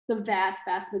the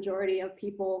vast majority of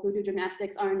people who do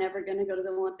gymnastics are never going to go to the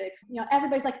Olympics.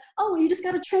 Everybody's like, oh, well, you just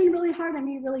got to train really hard and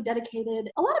be really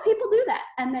dedicated. A lot of people do that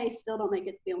and they still don't make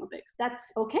it to the Olympics.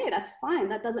 That's okay. That's fine.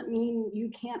 That doesn't mean you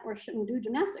can't or shouldn't do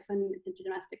gymnastics. I mean,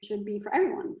 gymnastics should be for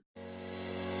everyone.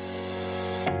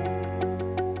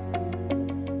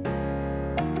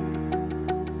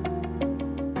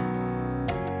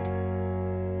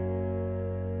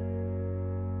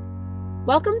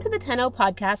 Welcome to the 10-0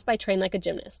 podcast by Train Like a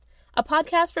Gymnast, a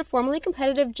podcast for formerly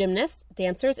competitive gymnasts,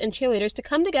 dancers, and cheerleaders to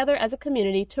come together as a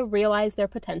community to realize their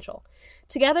potential.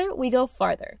 Together, we go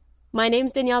farther. My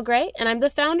name's Danielle Gray, and I'm the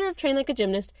founder of Train Like a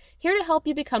Gymnast, here to help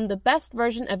you become the best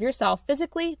version of yourself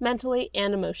physically, mentally,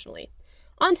 and emotionally.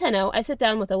 On 10-0, I sit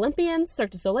down with Olympians, Cirque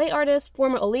du Soleil artists,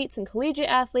 former elites and collegiate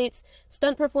athletes,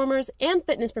 stunt performers, and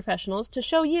fitness professionals to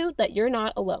show you that you're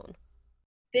not alone.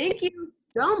 Thank you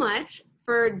so much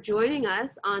for joining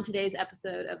us on today's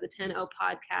episode of the 10-0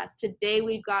 podcast. Today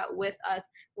we've got with us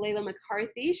Layla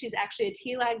McCarthy. She's actually a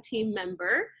TLAG team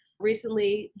member,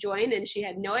 recently joined, and she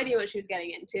had no idea what she was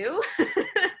getting into.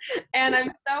 And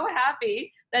I'm so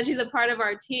happy that she's a part of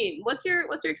our team. What's your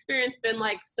experience been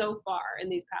like so far in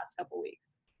these past couple weeks?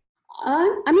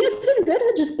 It's been good.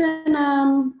 I've just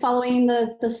been following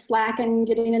the Slack and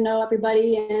getting to know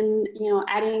everybody, and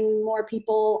adding more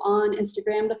people on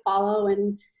Instagram to follow,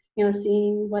 and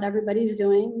seeing what everybody's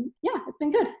doing. Yeah, it's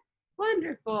been good.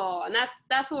 Wonderful. And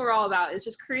that's what we're all about, is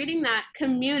just creating that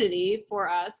community for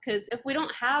us, because if we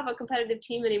don't have a competitive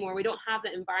team anymore, we don't have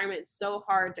the environment. It's so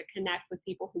hard to connect with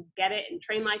people who get it and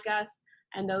train like us,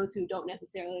 and those who don't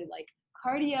necessarily like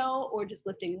cardio or just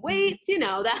lifting weights,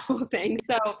 that whole thing.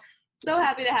 So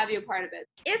happy to have you a part of it.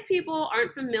 If people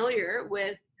aren't familiar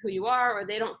with who you are, or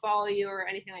they don't follow you or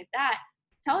anything like that,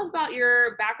 tell us about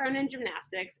your background in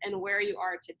gymnastics and where you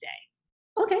are today.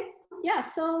 Okay. Yeah.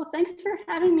 So thanks for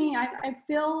having me. I'm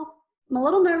a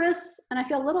little nervous, and I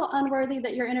feel a little unworthy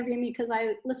that you're interviewing me, because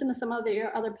I listen to some of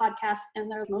your other podcasts and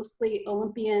they're mostly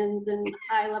Olympians and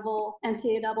high-level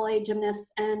NCAA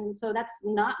gymnasts. And so that's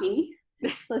not me.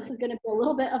 So this is going to be a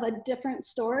little bit of a different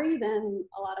story than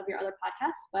a lot of your other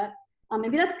podcasts, but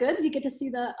maybe that's good. You get to see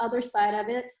the other side of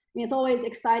it. I mean, it's always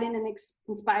exciting and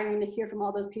inspiring to hear from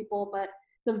all those people, but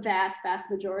the vast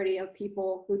majority of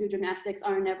people who do gymnastics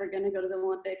are never going to go to the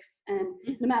Olympics. And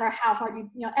no matter how hard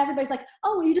everybody's like,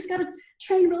 oh, well, you just got to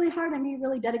train really hard and be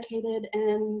really dedicated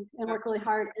and work really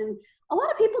hard. And a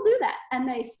lot of people do that and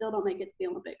they still don't make it to the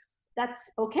Olympics. That's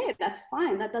okay. That's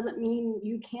fine. That doesn't mean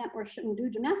you can't or shouldn't do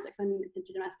gymnastics. I mean,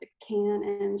 gymnastics can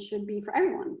and should be for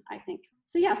everyone, I think.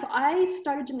 So I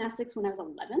started gymnastics when I was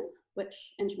 11,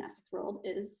 which in gymnastics world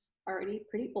is already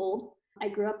pretty old. I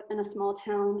grew up in a small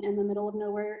town in the middle of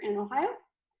nowhere in Ohio,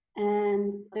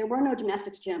 and there were no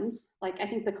gymnastics gyms. Like, I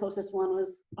think the closest one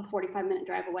was a 45-minute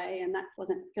drive away, and that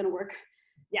wasn't going to work.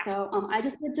 Yeah. So I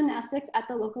just did gymnastics at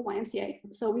the local YMCA.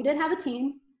 So we did have a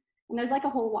team, and there's like a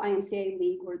whole YMCA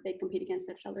league where they compete against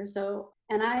each other.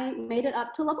 And I made it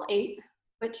up to level 8,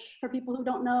 which for people who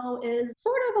don't know is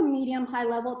sort of a medium high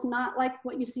level. It's not like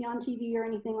what you see on TV or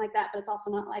anything like that, but it's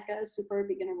also not like a super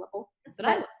beginner level. That's what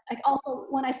I like. Like, also,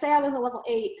 when I say I was a level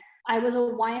 8, I was a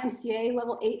YMCA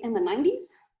level 8 in the 90s,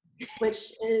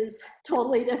 which is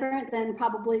totally different than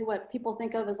probably what people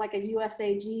think of as like a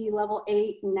USAG level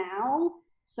 8 now.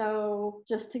 So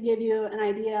just to give you an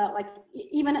idea, like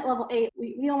even at level 8,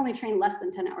 we only trained less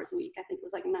than 10 hours a week. I think it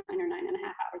was like 9 or 9.5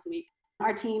 hours a week.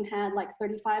 Our team had like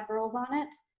 35 girls on it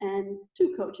and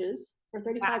 2 coaches for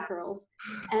 35 girls.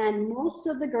 And most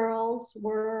of the girls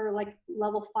were like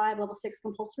level 5, level 6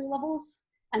 compulsory levels.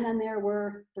 And then there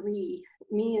were 3,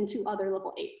 me and 2 other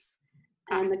level 8s.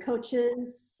 And the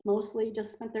coaches mostly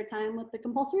just spent their time with the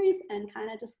compulsories and kind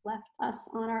of just left us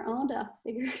on our own to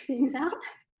figure things out.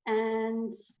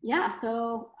 And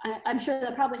so I'm sure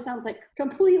that probably sounds like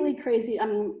completely crazy. I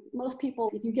mean, most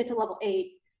people, if you get to level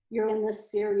 8, you're in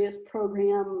this serious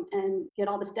program and get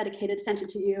all this dedicated attention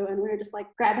to you. And we're just like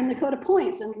grabbing the code of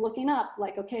points and looking up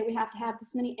like, okay, we have to have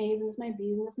this many A's and this many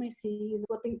B's and this many C's,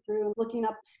 flipping through and looking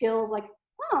up skills like,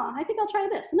 oh, I think I'll try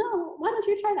this. No, why don't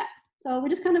you try that? So we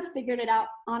just kind of figured it out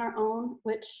on our own,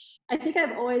 which I think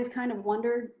I've always kind of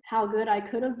wondered how good I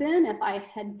could have been if I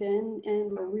had been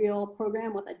in a real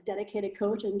program with a dedicated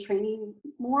coach and training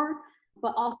more.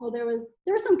 But also there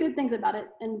were some good things about it,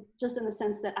 and just in the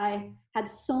sense that I had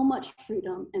so much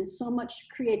freedom and so much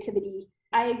creativity.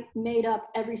 I made up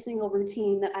every single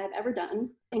routine that I've ever done,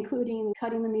 including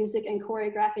cutting the music and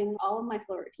choreographing all of my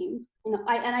floor routines.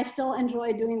 I still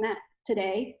enjoy doing that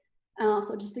today.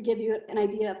 So just to give you an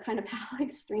idea of kind of how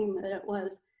extreme that it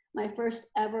was, my first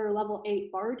ever level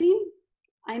 8 bar routine,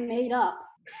 I made up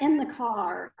in the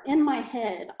car, in my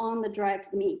head, on the drive to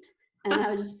the meet. And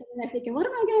I was just sitting there thinking, what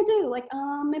am I gonna do? Like,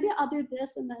 maybe I'll do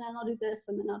this, and then I'll do this,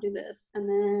 and then I'll do this. And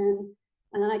then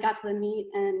I got to the meet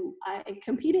and I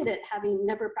competed it having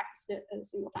never practiced it a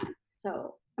single time.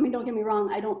 So, I mean, don't get me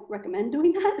wrong, I don't recommend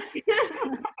doing that.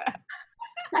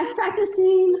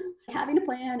 Practicing, having a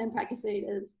plan and practicing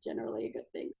is generally a good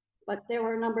thing. But there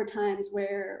were a number of times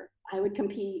where I would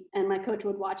compete and my coach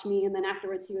would watch me, and then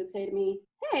afterwards he would say to me,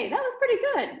 hey, that was pretty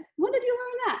good. When did you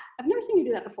learn that? I've never seen you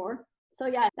do that before. So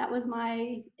yeah, that was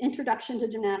my introduction to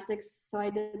gymnastics. So I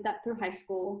did that through high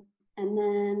school. And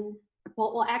then,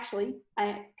 well, actually,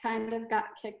 I kind of got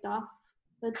kicked off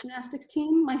the gymnastics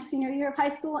team my senior year of high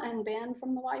school and banned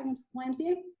from the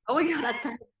YMCA. Oh my God. That's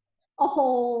kind of a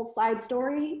whole side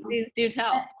story. Please do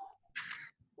tell.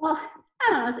 Well, I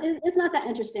don't know, it's not that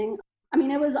interesting. I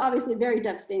mean, it was obviously very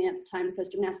devastating at the time because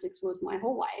gymnastics was my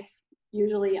whole life.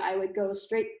 Usually I would go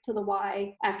straight to the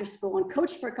Y after school and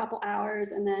coach for a couple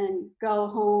hours and then go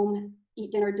home,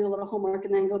 eat dinner, do a little homework,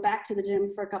 and then go back to the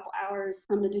gym for a couple hours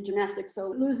to do gymnastics.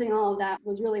 So losing all of that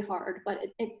was really hard, but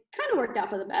it kind of worked out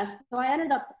for the best. So I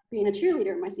ended up being a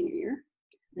cheerleader my senior year,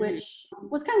 which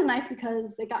was kind of nice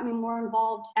because it got me more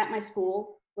involved at my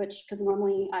school, because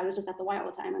normally I was just at the Y all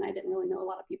the time and I didn't really know a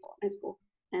lot of people at my school.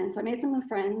 And so I made some new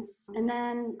friends, and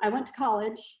then I went to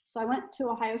college. So I went to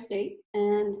Ohio State,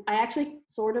 and I actually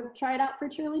sort of tried out for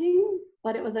cheerleading,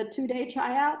 but it was a 2-day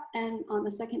tryout. And on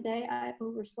the second day I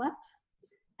overslept.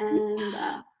 And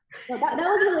so that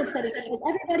was really upsetting because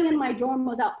everybody in my dorm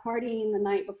was out partying the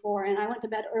night before, and I went to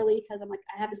bed early because I'm like,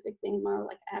 I have this big thing tomorrow,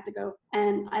 like I have to go.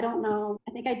 And I don't know,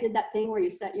 I think I did that thing where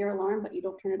you set your alarm, but you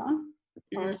don't turn it on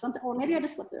or something, or maybe I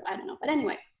just slept through it, I don't know. But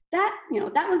anyway,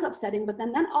 that was upsetting, but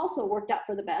then that also worked out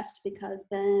for the best because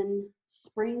then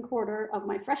spring quarter of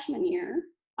my freshman year,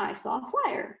 I saw a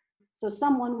flyer. So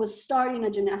someone was starting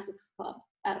a gymnastics club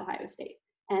at Ohio State.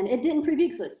 And it didn't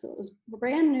previously exist, so it was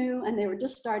brand new, and they were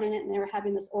just starting it, and they were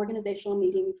having this organizational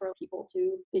meeting for people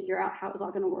to figure out how it was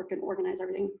all going to work and organize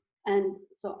everything. And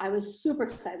so I was super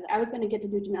excited. I was going to get to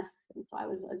do gymnastics, and so I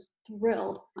was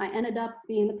thrilled. I ended up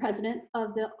being the president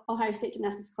of the Ohio State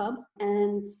Gymnastics Club,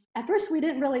 and at first we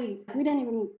didn't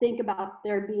even think about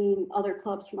there being other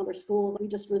clubs from other schools. We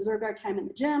just reserved our time in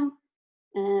the gym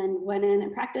and went in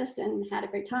and practiced and had a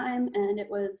great time. And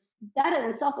that in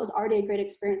itself was already a great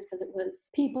experience because it was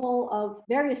people of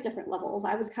various different levels.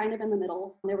 I was kind of in the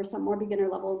middle. There were some more beginner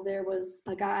levels. There was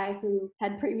a guy who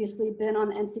had previously been on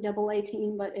the NCAA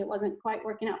team, but it wasn't quite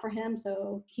working out for him.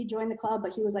 So he joined the club,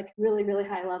 but he was like really, really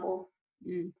high level.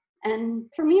 And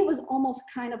for me, it was almost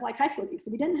kind of like high school.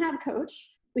 So we didn't have a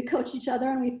coach. We coached each other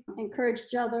and we encouraged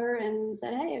each other and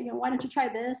said, hey, why don't you try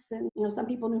this? And, some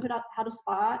people knew how to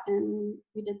spot, and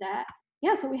we did that.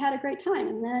 Yeah, so we had a great time.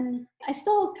 And then I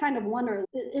still kind of wonder,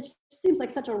 it seems like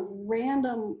such a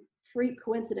random freak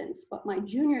coincidence, but my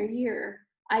junior year,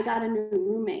 I got a new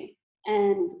roommate,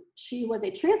 and she was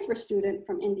a transfer student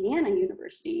from Indiana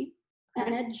University.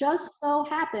 And it just so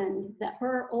happened that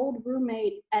her old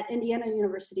roommate at Indiana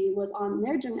University was on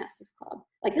their gymnastics club.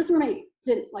 Like, this roommate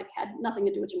had nothing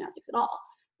to do with gymnastics at all,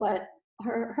 but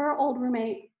her old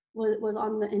roommate was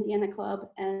on the Indiana club,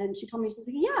 and she told me, she's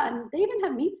like, yeah, and they even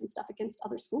have meets and stuff against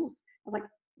other schools. I was like,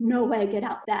 no way, get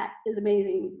out. That is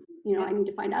amazing. I need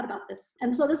to find out about this.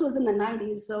 And so this was in the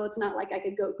 90s, so it's not like I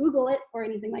could go Google it or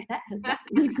anything like that because that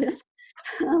didn't exist.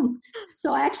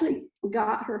 So I actually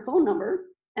got her phone number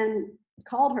and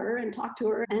called her and talked to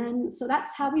her. And so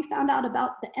that's how we found out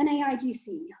about the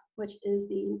NAIGC, which is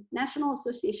the National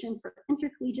Association for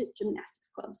Intercollegiate Gymnastics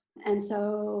Clubs. And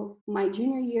so my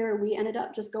junior year, we ended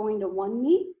up just going to one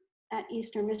meet at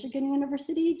Eastern Michigan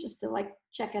University just to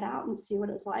check it out and see what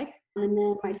it was like. And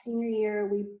then my senior year,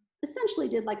 we essentially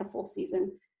did a full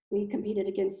season. We competed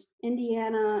against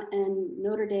Indiana and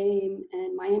Notre Dame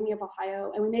and Miami of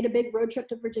Ohio. And we made a big road trip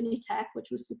to Virginia Tech, which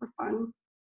was super fun.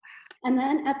 And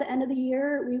then at the end of the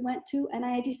year, we went to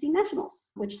NIAGC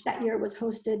Nationals, which that year was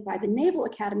hosted by the Naval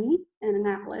Academy in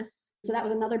Annapolis. So that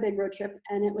was another big road trip,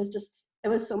 and it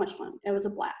was so much fun. It was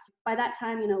a blast. By that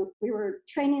time, we were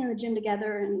training in the gym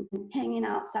together and hanging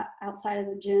outside of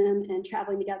the gym and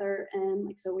traveling together.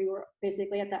 And so we were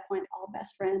basically at that point all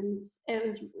best friends. It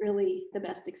was really the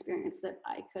best experience that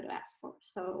I could have asked for.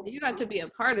 So you got to be a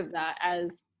part of that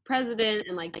as president,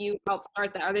 and you helped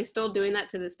start that. Are they still doing that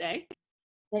to this day?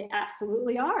 They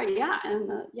absolutely are, yeah. And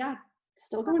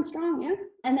still going strong, yeah.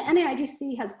 And the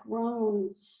NAIGC has grown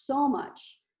so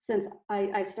much since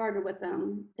I started with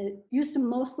them. It used to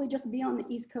mostly just be on the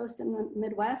East Coast and the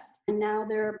Midwest, and now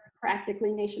they're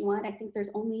practically nationwide. I think there's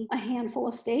only a handful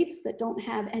of states that don't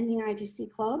have NAIGC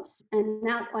clubs. And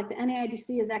now, the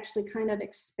NAIGC is actually kind of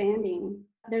expanding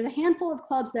There's a handful of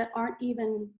clubs that aren't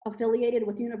even affiliated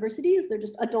with universities. They're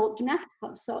just adult gymnastics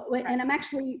clubs. So, and I'm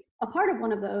actually a part of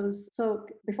one of those. So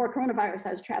before coronavirus,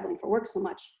 I was traveling for work so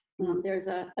much. There's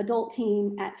a adult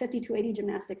team at 5280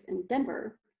 Gymnastics in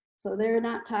Denver. So they're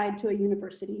not tied to a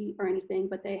university or anything,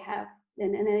 but they have,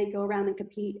 and then they go around and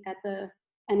compete at the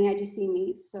NEIGC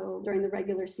meets. So during the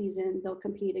regular season, they'll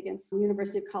compete against the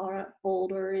University of Colorado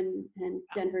Boulder and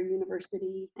Denver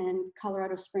University, and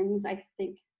Colorado Springs, I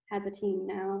think, has a team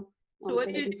now. So what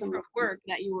did you do for work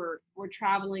that you were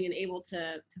traveling and able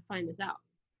to find this out?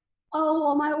 Oh,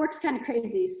 well, my work's kind of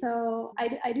crazy. So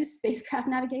I do spacecraft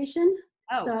navigation.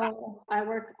 Oh, so wow. I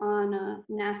work on a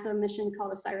NASA mission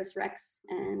called OSIRIS-REx,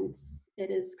 and it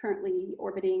is currently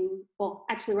orbiting, well,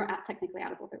 actually we're technically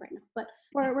out of orbit right now, but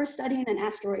we're studying an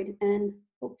asteroid, and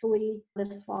hopefully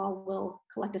this fall we'll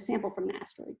collect a sample from the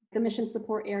asteroid. The mission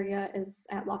support area is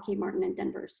at Lockheed Martin in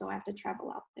Denver, so I have to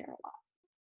travel out there a lot.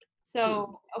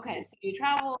 So, okay, so you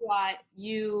travel a lot.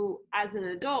 You, as an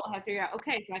adult, have figured out,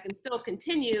 okay, so I can still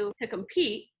continue to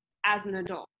compete as an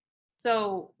adult.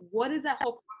 So what is that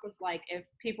whole process like if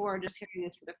people are just hearing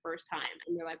this for the first time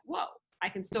and they're like, whoa, I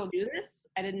can still do this?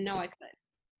 I didn't know I could.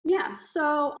 Yeah,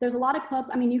 so there's a lot of clubs.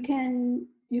 I mean, you can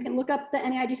look up the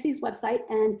NEIGC's website,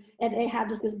 and they have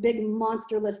just this big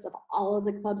monster list of all of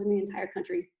the clubs in the entire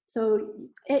country. So,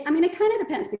 it kind of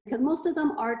depends, because most of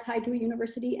them are tied to a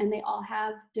university and they all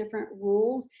have different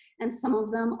rules, and some of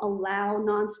them allow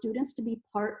non-students to be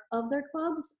part of their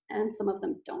clubs and some of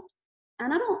them don't.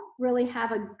 And I don't really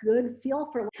have a good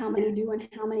feel for how many do and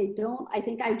how many don't. I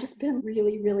think I've just been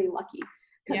really, really lucky,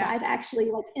 because I've actually,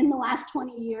 like, in the last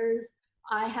 20 years,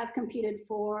 I have competed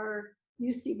for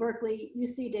UC Berkeley,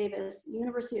 UC Davis,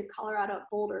 University of Colorado at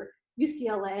Boulder,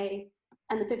 UCLA,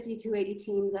 and the 5280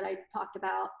 team that I talked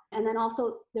about. And then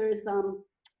also there's,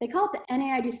 they call it the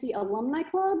NEIGC Alumni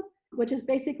Club, which is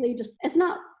basically just, it's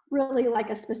not really like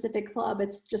a specific club.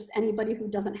 It's just anybody who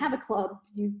doesn't have a club,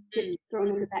 you get thrown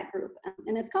into that group.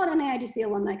 And it's called NEIGC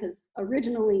Alumni because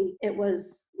originally it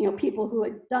was, people who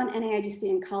had done NEIGC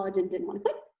in college and didn't want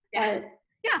to quit.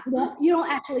 Yeah. You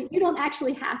don't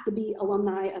actually have to be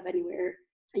alumni of anywhere.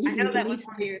 I know that was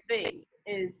your thing,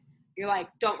 is you're like,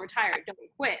 don't retire, don't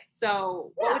quit.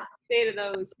 So what would you say to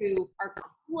those who are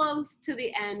close to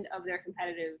the end of their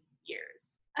competitive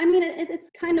years? I mean, it's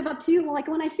kind of up to you. Like,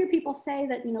 when I hear people say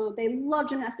that, they love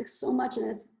gymnastics so much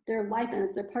and it's their life and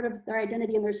it's a part of their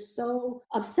identity, and they're so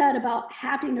upset about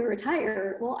having to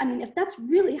retire. Well, I mean, if that's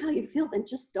really how you feel, then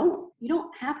just don't. You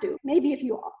don't have to. Maybe if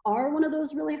you are one of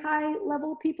those really high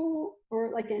level people,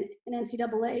 or like an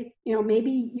NCAA,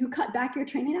 maybe you cut back your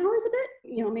training hours a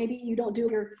bit. Maybe you don't do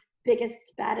your biggest,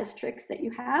 baddest tricks that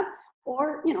you have,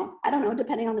 or, I don't know,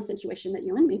 depending on the situation that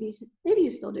you're in, maybe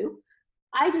you still do.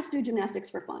 I just do gymnastics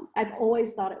for fun. I've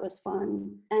always thought it was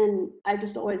fun, and I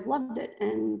just always loved it.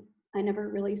 And I never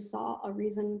really saw a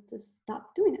reason to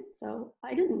stop doing it. So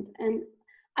I didn't. And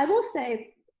I will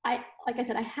say, like I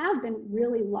said, I have been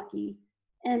really lucky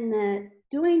in that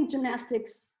doing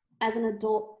gymnastics as an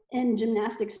adult in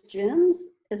gymnastics gyms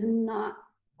is not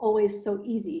always so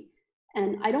easy.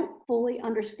 And I don't fully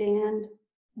understand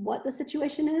what the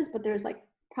situation is, but there's like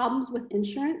problems with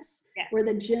insurance where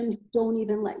the gyms don't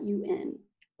even let you in.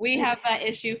 We have that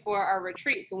issue for our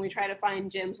retreats when we try to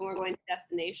find gyms when we're going to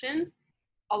destinations.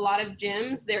 A lot of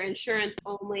gyms, their insurance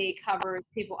only covers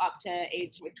people up to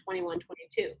age like 21,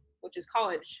 22, which is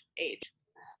college age.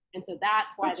 And so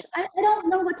that's why I don't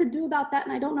know what to do about that,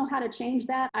 and I don't know how to change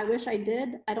that. I wish I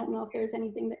did. I don't know if there's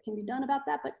anything that can be done about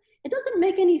that, but it doesn't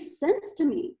make any sense to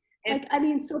me.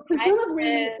 So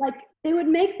presumably, like, they would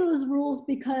make those rules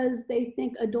because they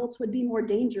think adults would be more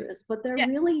dangerous, but they're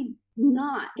really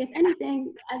not. If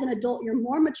anything, as an adult, you're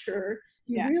more mature.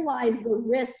 You realize the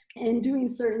risk in doing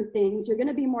certain things. You're going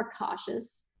to be more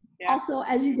cautious. Yeah. Also,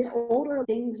 as you get older,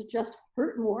 things just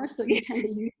hurt more, so you tend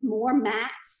to use more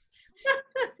mats.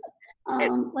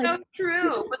 It's so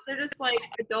true, but they're just like,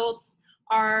 adults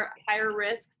are higher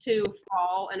risk to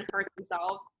fall and hurt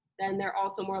themselves. Then they're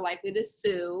also more likely to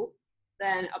sue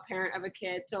than a parent of a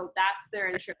kid. So that's their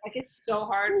insurance. Like, it's so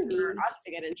hard for us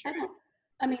to get insurance.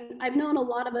 I mean, I've known a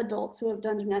lot of adults who have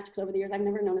done gymnastics over the years. I've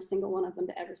never known a single one of them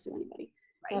to ever sue anybody.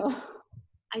 Right.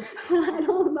 So I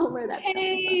don't know where that's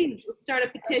coming from. Let's start a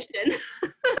petition.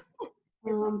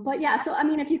 But yeah, so I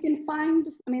mean, if you can find,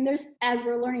 there's, as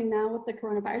we're learning now with the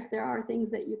coronavirus, there are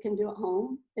things that you can do at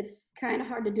home. It's kind of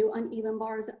hard to do uneven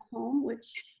bars at home,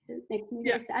 which makes me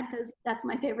very sad because that's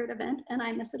my favorite event and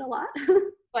I miss it a lot.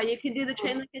 But you can do the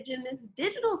Train Like a Gymnast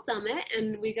Digital Summit,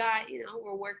 and we got,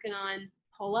 we're working on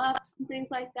pull-ups and things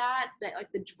like that,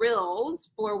 like the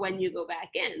drills for when you go back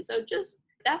in. So just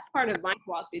That's part of my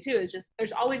philosophy too, is just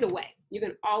there's always a way. You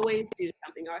can always do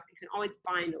something, or you can always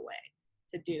find a way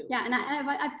to do. Yeah, and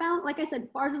I found, like I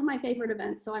said, bars is my favorite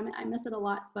event, so I miss it a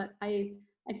lot, but I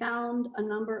found a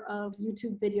number of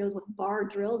YouTube videos with bar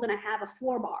drills, and I have a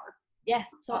floor bar. Yes.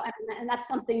 So, and that's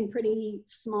something pretty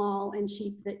small and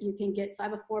cheap that you can get. So I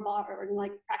have a floor bar and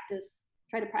like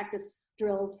try to practice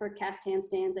drills for cast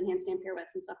handstands and handstand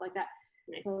pirouettes and stuff like that.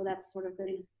 Nice. So that's sort of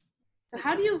been. So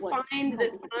how do you find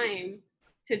this time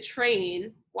to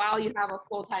train while you have a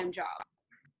full-time job?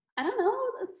 I don't know.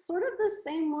 It's sort of the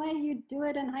same way you do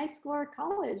it in high school or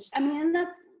college. I mean,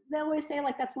 they always say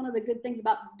like that's one of the good things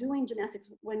about doing gymnastics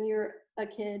when you're a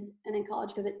kid and in college,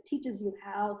 because it teaches you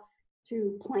how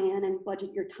to plan and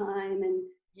budget your time and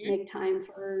make time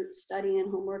for studying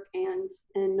and homework and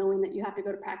knowing that you have to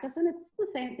go to practice. And it's the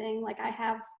same thing. Like I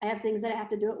have things that I have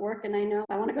to do at work, and I know if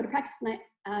I want to go to practice tonight,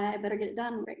 I better get it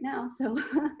done right now. So,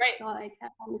 right. So I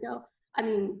have time to go. I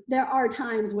mean, there are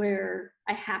times where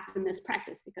I have to miss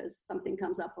practice because something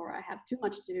comes up or I have too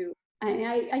much to do.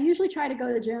 I usually try to go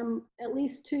to the gym at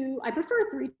least I prefer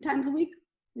 3 times a week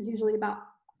is usually about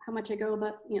how much I go.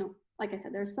 But, like I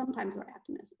said, there's some times where I have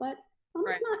to miss, but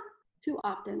right. It's not too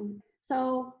often.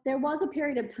 So there was a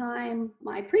period of time,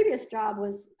 my previous job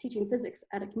was teaching physics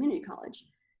at a community college.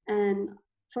 And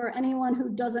for anyone who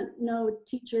doesn't know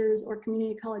teachers or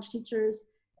community college teachers,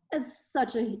 it's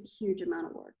such a huge amount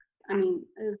of work. I mean,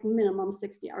 it was minimum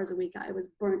 60 hours a week. I was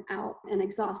burnt out and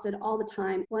exhausted all the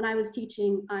time. When I was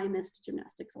teaching, I missed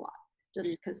gymnastics a lot just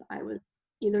because I was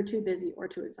either too busy or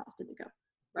too exhausted to go.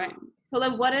 Right. So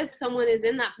then what if someone is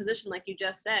in that position, like you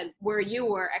just said, where you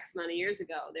were X amount of years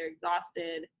ago? They're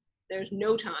exhausted, there's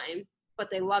no time, but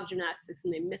they love gymnastics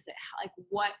and they miss it. Like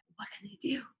what can they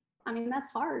do? I mean, that's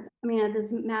hard. I mean,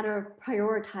 it's a matter of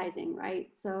prioritizing, right?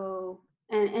 So,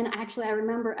 and actually I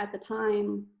remember at the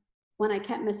time when I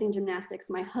kept missing gymnastics,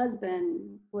 my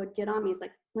husband would get on me. He's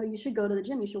like, no, you should go to the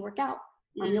gym. You should work out.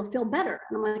 You'll feel better.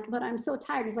 And I'm like, but I'm so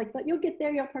tired. He's like, but you'll get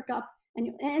there. You'll perk up.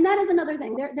 And that is another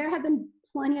thing. There have been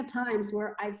plenty of times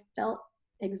where I felt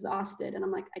exhausted and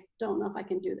I'm like, I don't know if I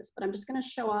can do this, but I'm just going to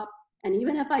show up. And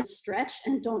even if I stretch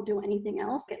and don't do anything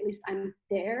else, at least I'm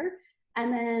there.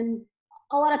 And then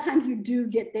a lot of times you do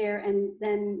get there and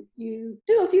then you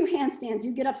do a few handstands,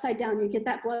 you get upside down, you get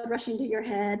that blood rushing to your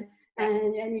head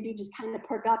and you do just kind of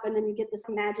perk up, and then you get this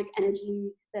magic energy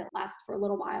that lasts for a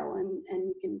little while and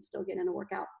you can still get in a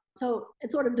workout. So it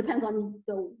sort of depends on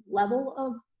the level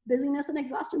of busyness and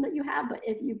exhaustion that you have, but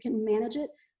if you can manage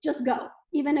it, just go.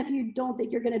 Even if you don't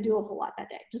think you're going to do a whole lot that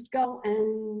day, just go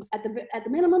and at the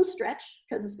minimum stretch,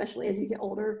 because especially as you get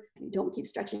older, if you don't keep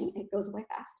stretching, it goes away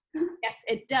fast. Yes,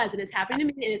 it does. And it's happening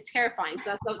to me and it's terrifying.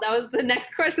 So that was the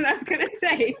next question I was going to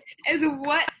say is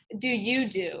what do you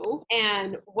do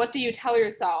and what do you tell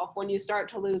yourself when you start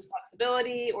to lose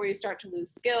flexibility or you start to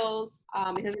lose skills?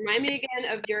 Because remind me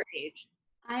again of your age.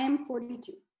 I am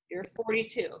 42. You're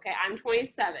 42. Okay, I'm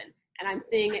 27. And I'm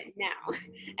seeing it now.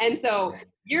 And so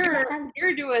you're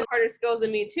doing harder skills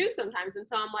than me too sometimes. And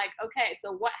so I'm like, okay,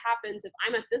 so what happens if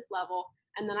I'm at this level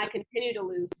and then I continue to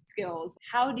lose skills?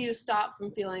 How do you stop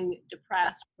from feeling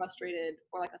depressed, frustrated,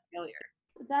 or like a failure?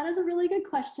 That is a really good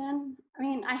question. I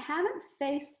mean, I haven't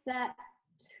faced that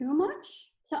too much.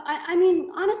 So I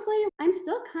mean, honestly, I'm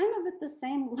still kind of at the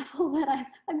same level that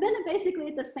I've been basically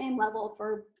at the same level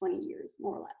for 20 years,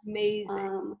 more or less.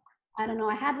 Amazing. I don't know,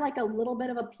 I had like a little bit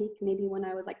of a peak maybe when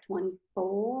I was like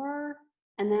 24.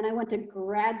 And then I went to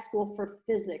grad school for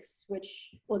physics,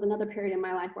 which was another period in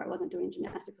my life where I wasn't doing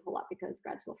gymnastics a whole lot because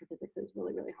grad school for physics is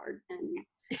really, really hard and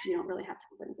you don't really have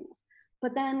time for anything else.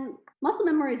 But then muscle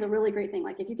memory is a really great thing.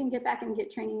 Like if you can get back and get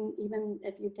training, even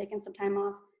if you've taken some time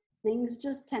off, things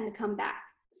just tend to come back.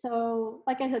 So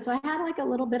like I said, so I had like a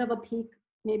little bit of a peak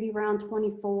maybe around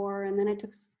 24, and then I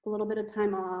took a little bit of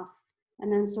time off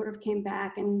and then sort of came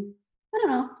back, and I don't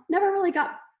know, never really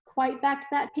got quite back to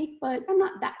that peak, but I'm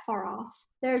not that far off.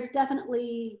 There's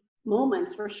definitely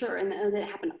moments for sure, and that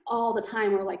happen all the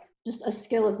time where like just a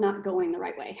skill is not going the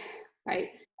right way, right?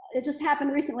 It just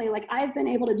happened recently. Like I've been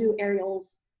able to do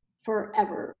aerials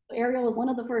forever. Aerial was one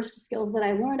of the first skills that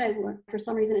I learned for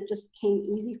some reason, it just came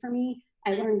easy for me.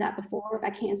 I learned that before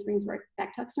back handsprings or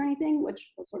back tucks or anything,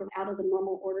 which was sort of out of the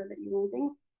normal order that you learn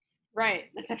things. Right,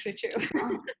 that's actually true.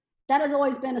 That has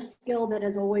always been a skill that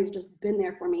has always just been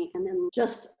there for me. And then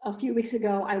just a few weeks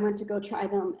ago, I went to go try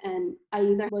them, and I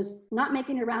either was not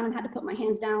making it around and had to put my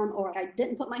hands down, or I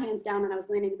didn't put my hands down and I was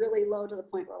landing really low to the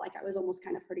point where like I was almost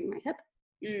kind of hurting my hip.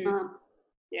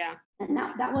 Yeah. And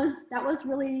that was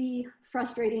really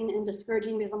frustrating and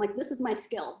discouraging because I'm like, this is my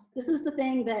skill. This is the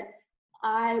thing that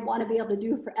I want to be able to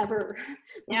do forever.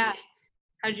 Yeah.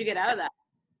 How did you get out of that?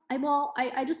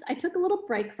 I took a little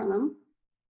break from them.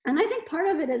 And I think part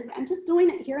of it is I'm just doing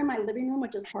it here in my living room,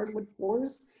 which is hardwood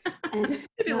floors, and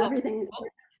everything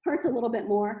hurts a little bit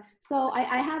more. So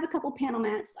I have a couple panel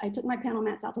mats. I took my panel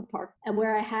mats out to the park, and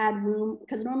where I had room,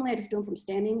 because normally I just do them from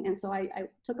standing. And so I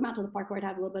took them out to the park where I'd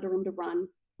have a little bit of room to run. I'm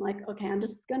like, okay, I'm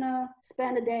just gonna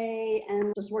spend a day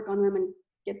and just work on them and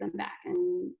get them back.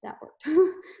 And that worked.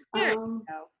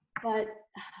 But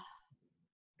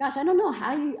gosh, I don't know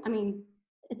how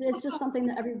it's just something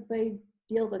that everybody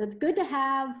deals with. It's good to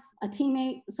have a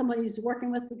teammate, somebody who's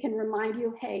working with, who can remind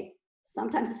you, hey,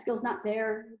 sometimes the skill's not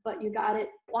there, but you got it.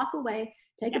 Walk away,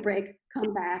 take a break,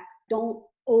 come back. Don't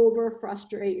over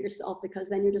frustrate yourself, because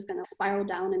then you're just going to spiral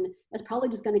down, and it's probably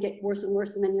just going to get worse and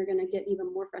worse. And then you're going to get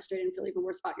even more frustrated and feel even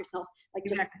worse about yourself. Like,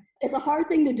 it's a hard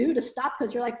thing to do, to stop,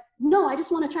 because you're like, no, I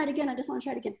just want to try it again. I just want to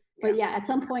try it again. But yeah, at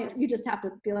some point you just have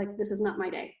to be like, this is not my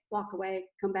day. Walk away,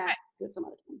 come back, do it some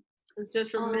other time. It's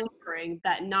just remembering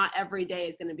that not every day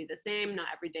is going to be the same. Not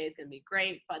every day is going to be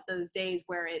great. But those days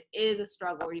where it is a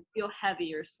struggle, where you feel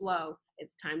heavy or slow,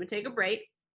 it's time to take a break.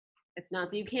 It's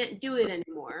not that you can't do it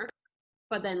anymore.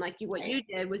 But then what you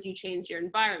did was you changed your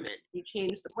environment. You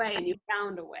changed the way, and you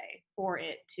found a way for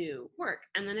it to work.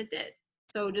 And then it did.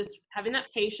 So just having that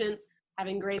patience,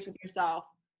 having grace with yourself,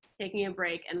 taking a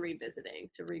break and revisiting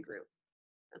to regroup.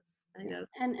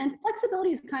 And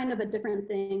flexibility is kind of a different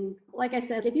thing. Like I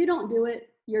said, if you don't do it,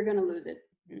 you're going to lose it.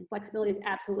 Flexibility is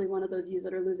absolutely one of those use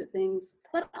it or lose it things.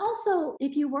 But also,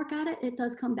 if you work at it, it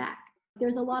does come back.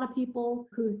 There's a lot of people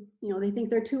who, they think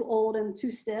they're too old and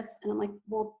too stiff. And I'm like,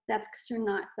 well, that's because you're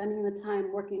not spending the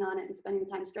time working on it and spending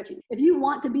the time stretching. If you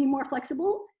want to be more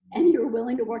flexible and you're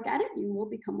willing to work at it, you will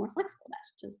become more flexible.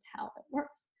 That's just how it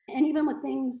works. And even with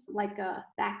things like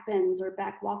back bends or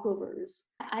back walkovers,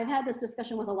 I've had this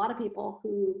discussion with a lot of people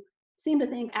who seem to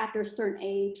think after a certain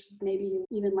age, maybe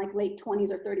even like late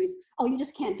 20s or 30s, oh, you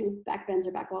just can't do back bends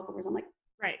or back walkovers. I'm like,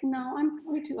 right. No, I'm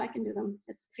 42. I can do them.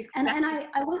 And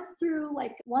I went through,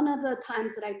 like, one of the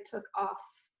times that I took off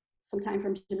some time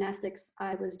from gymnastics,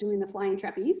 I was doing the flying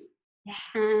trapeze. Yeah.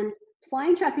 And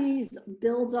flying trapeze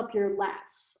builds up your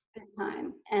lats big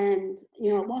time. And,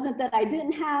 it wasn't that I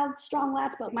didn't have strong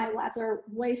lats, but my lats are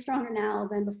way stronger now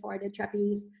than before I did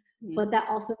trapeze. Mm-hmm. But that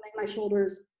also made my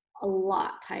shoulders a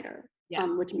lot tighter.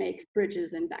 Yes. Which makes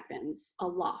bridges and back bends a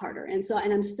lot harder. And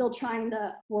I'm still trying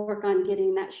to work on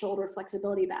getting that shoulder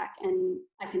flexibility back. And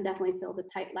I can definitely feel the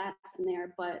tight lats in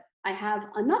there, but I have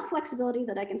enough flexibility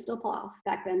that I can still pull off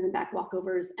back bends and back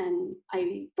walkovers. And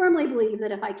I firmly believe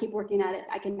that if I keep working at it,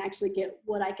 I can actually get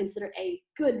what I consider a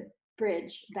good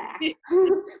bridge back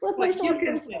with my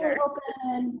shoulders fully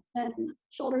open and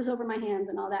shoulders over my hands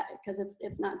and all that, because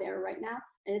it's not there right now.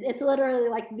 It's literally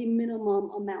like the minimum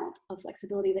amount of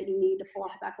flexibility that you need to pull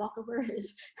off a back walkover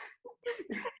is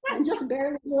and just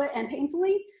barely do it and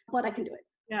painfully, but I can do it.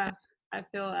 Yeah, I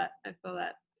feel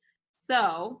that.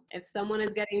 So if someone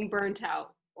is getting burnt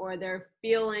out, or they're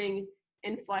feeling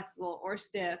inflexible or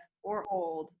stiff or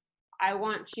old, I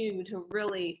want you to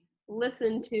really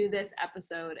listen to this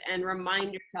episode and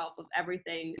remind yourself of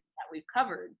everything that we've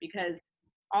covered, because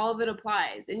all of it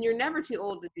applies. And you're never too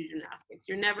old to do gymnastics.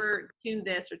 You're never too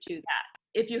this or too that.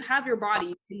 If you have your body,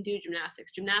 you can do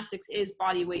gymnastics. Gymnastics is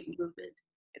body weight movement.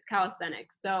 It's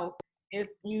calisthenics. So if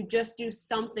you just do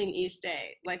something each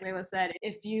day, like Layla said,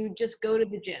 if you just go to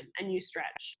the gym and you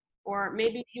stretch, or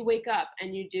maybe you wake up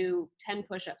and you do 10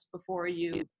 push-ups before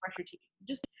you brush your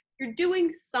teeth, you're doing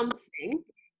something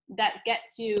that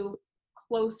gets you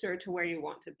closer to where you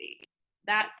want to be.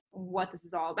 That's what this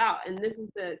is all about. And this is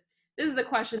the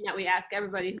question that we ask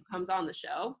everybody who comes on the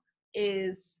show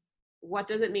is, what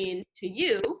does it mean to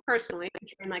you personally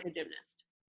to train like a gymnast?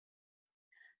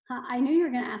 I knew you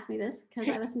were going to ask me this, because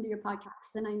I listen to your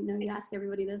podcast and I know you ask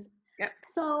everybody this. Yep.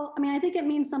 So, I think it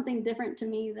means something different to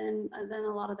me than a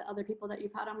lot of the other people that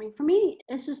you've had on me. For me,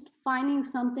 it's just finding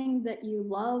something that you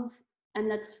love and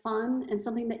that's fun and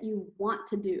something that you want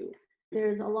to do.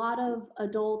 There's a lot of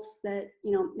adults that,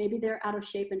 maybe they're out of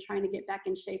shape and trying to get back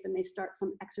in shape, and they start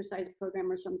some exercise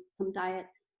program or some diet,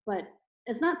 but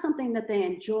it's not something that they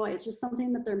enjoy. It's just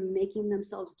something that they're making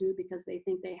themselves do because they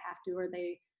think they have to, or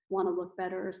they want to look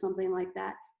better or something like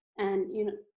that. And,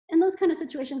 in those kind of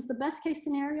situations, the best case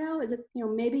scenario is that,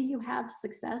 maybe you have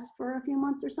success for a few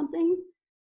months or something,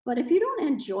 but if you don't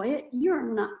enjoy it, you're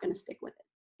not going to stick with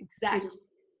it. Exactly.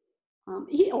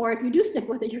 Or if you do stick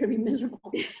with it, you're going to be miserable.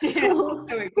 So,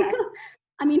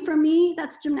 exactly. For me,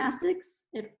 that's gymnastics.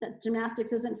 If that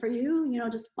gymnastics isn't for you,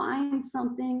 just find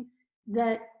something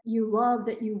that you love,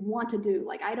 that you want to do.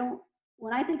 Like,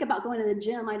 when I think about going to the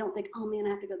gym, I don't think, oh man, I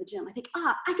have to go to the gym. I think,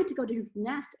 I get to go do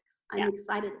gymnastics. I'm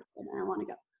excited and I want to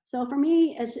go. So for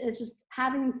me, it's just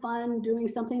having fun doing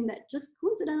something that just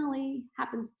coincidentally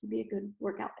happens to be a good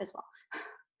workout as well.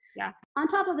 Yeah. On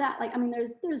top of that, like, I mean,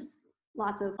 there's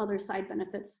lots of other side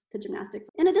benefits to gymnastics.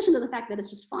 In addition to the fact that it's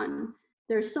just fun,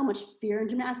 there's so much fear in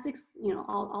gymnastics, you know,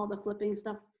 all the flipping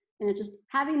stuff. And it's just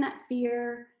having that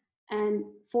fear and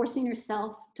forcing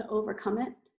yourself to overcome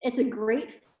it. It's a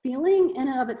great feeling in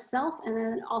and of itself. And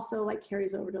then it also like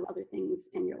carries over to other things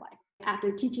in your life.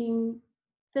 After teaching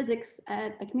physics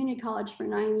at a community college for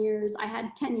 9 years, I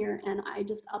had tenure, and I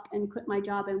just up and quit my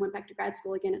job and went back to grad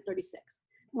school again at 36.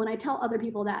 When I tell other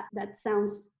people that, that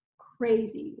sounds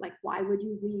crazy. Like, why would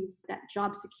you leave that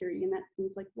job security? And that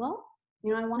things like, well,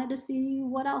 you know, I wanted to see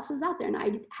what else is out there. And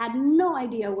I had no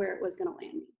idea where it was going to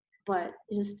land me, but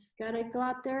just got to go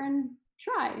out there and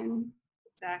try. And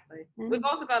exactly. We've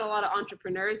also got a lot of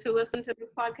entrepreneurs who listen to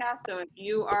this podcast. So if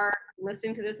you are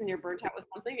listening to this and you're burnt out with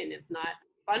something and it's not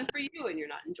fun for you and you're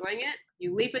not enjoying it,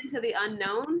 you leap into the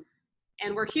unknown.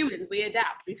 And we're humans, we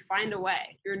adapt, we find a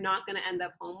way. You're not going to end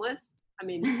up homeless. I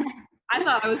mean, I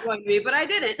thought I was going to be, but I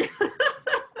didn't.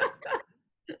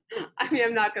 I mean,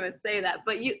 I'm not going to say that,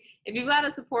 but if you've got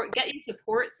to get your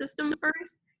support system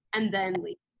first, and then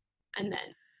leave, and then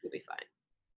you'll be fine.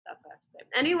 That's what I have to say.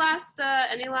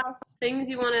 Any last things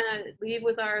you want to leave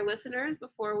with our listeners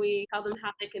before we tell them how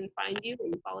they can find you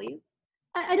and follow you?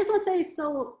 I just want to say,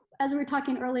 so as we were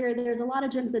talking earlier, there's a lot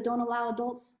of gyms that don't allow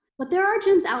adults, but there are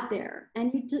gyms out there,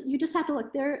 and you just have to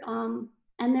look there.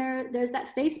 And there's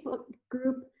that Facebook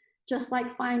group, just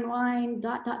like Fine Wine, ...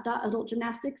 adult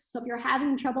gymnastics. So if you're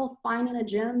having trouble finding a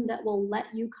gym that will let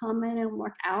you come in and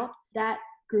work out, that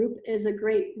group is a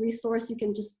great resource. You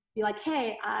can just be like,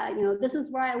 hey, you know, this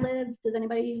is where I live. Does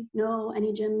anybody know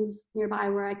any gyms nearby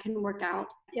where I can work out?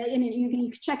 Yeah, and you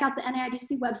can check out the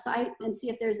NAIGC website and see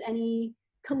if there's any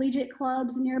collegiate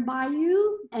clubs nearby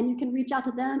you, and you can reach out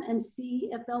to them and see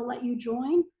if they'll let you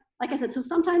join. Like I said, so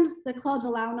sometimes the clubs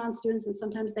allow non-students and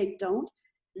sometimes they don't.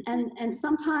 And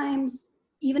sometimes,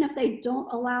 even if they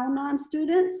don't allow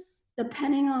non-students,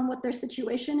 depending on what their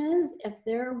situation is, if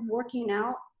they're working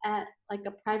out at like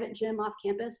a private gym off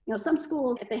campus, you know, some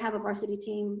schools, if they have a varsity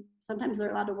team, sometimes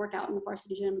they're allowed to work out in the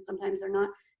varsity gym and sometimes they're not.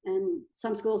 And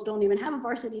some schools don't even have a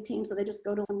varsity team, so they just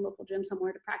go to some local gym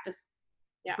somewhere to practice.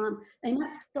 Yeah. They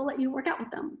might still let you work out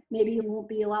with them. Maybe you won't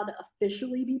be allowed to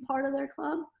officially be part of their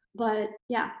club, but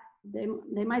yeah, they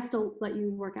might still let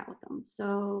you work out with them.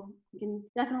 So you can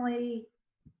definitely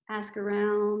ask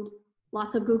around.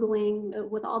 Lots of Googling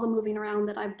with all the moving around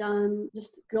that I've done.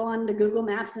 Just go on to Google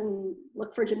Maps and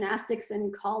look for gymnastics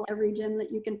and call every gym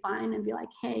that you can find and be like,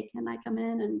 hey, can I come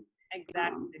in? And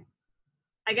exactly.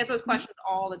 I get those questions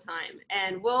all the time,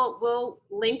 and we'll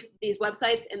link these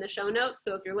websites in the show notes.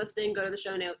 So if you're listening, go to the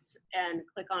show notes and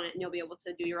click on it, and you'll be able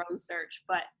to do your own search.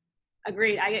 But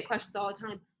agreed, I get questions all the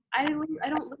time. I don't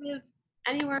live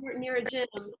anywhere near a gym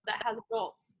that has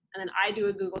adults, and then I do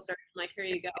a Google search. I'm like, here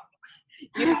you go.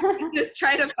 You have to just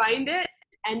try to find it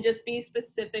and just be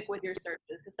specific with your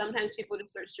searches, because sometimes people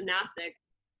just search gymnastics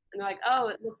and they're like, oh,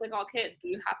 it looks like all kids, but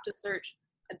you have to search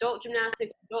adult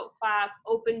gymnastics, adult class,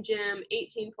 open gym,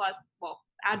 18 plus, well,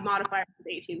 add modifier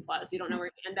to 18 plus, you don't know where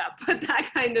you end up, but that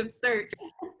kind of search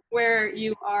where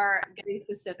you are getting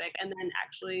specific, and then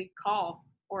actually call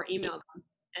or email them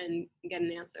and get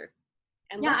an answer.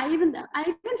 And yeah, I even found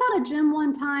a gym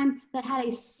one time that had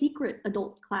a secret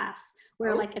adult class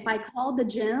where like if I called the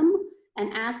gym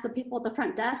and asked the people at the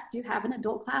front desk, do you have an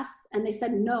adult class? And they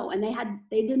said no, and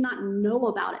they did not know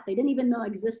about it. They didn't even know it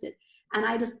existed. And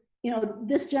I just, you know,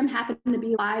 this gym happened to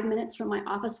be 5 minutes from my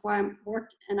office where I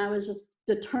worked, and I was just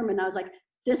determined. I was like,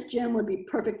 this gym would be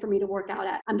perfect for me to work out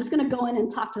at. I'm just going to go in and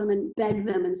talk to them and beg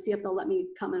them and see if they'll let me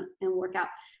come in and work out.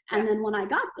 And then when I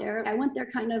got there, I went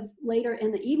there kind of later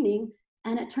in the evening,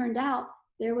 and it turned out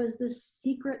there was this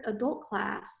secret adult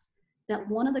class that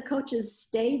one of the coaches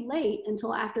stayed late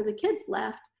until after the kids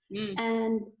left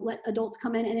and let adults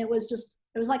come in. And it was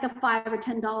like a $5 or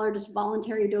 $10 just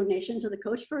voluntary donation to the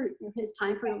coach for his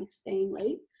time for like staying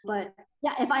late. But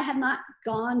yeah, if I had not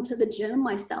gone to the gym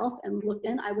myself and looked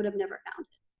in, I would have never found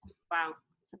it. Wow.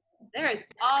 There is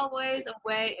always a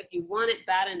way if you want it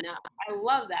bad enough. I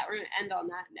love that. We're going to end on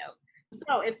that note.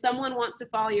 So if someone wants to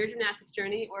follow your gymnastics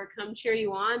journey or come cheer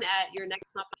you on at your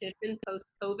next competition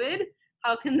post-COVID,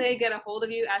 how can they get a hold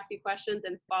of you, ask you questions,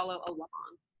 and follow along?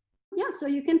 Yeah, so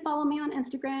you can follow me on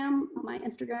Instagram. My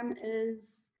Instagram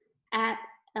is at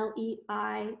LEILAHMC.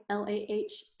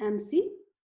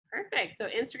 Perfect. So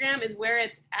Instagram is where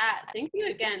it's at. Thank you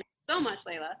again so much,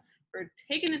 Layla, for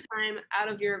taking the time out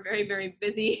of your very, very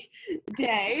busy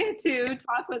day to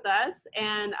talk with us.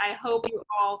 And I hope you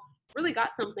all really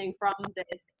got something from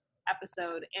this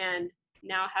episode. And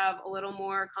now have a little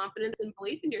more confidence and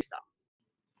belief in yourself.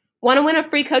 Want to win a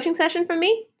free coaching session from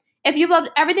me? If you've loved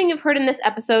everything you've heard in this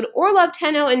episode or love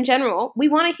 10-0 in general, we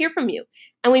want to hear from you,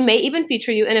 and we may even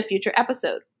feature you in a future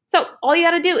episode. So all you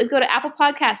got to do is go to Apple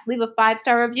Podcasts, leave a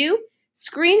 5-star review,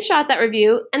 screenshot that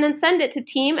review, and then send it to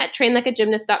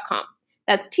team@trainlikeagymnast.com.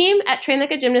 That's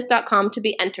team@trainlikeagymnast.com to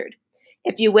be entered.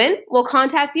 If you win, we'll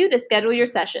contact you to schedule your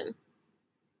session.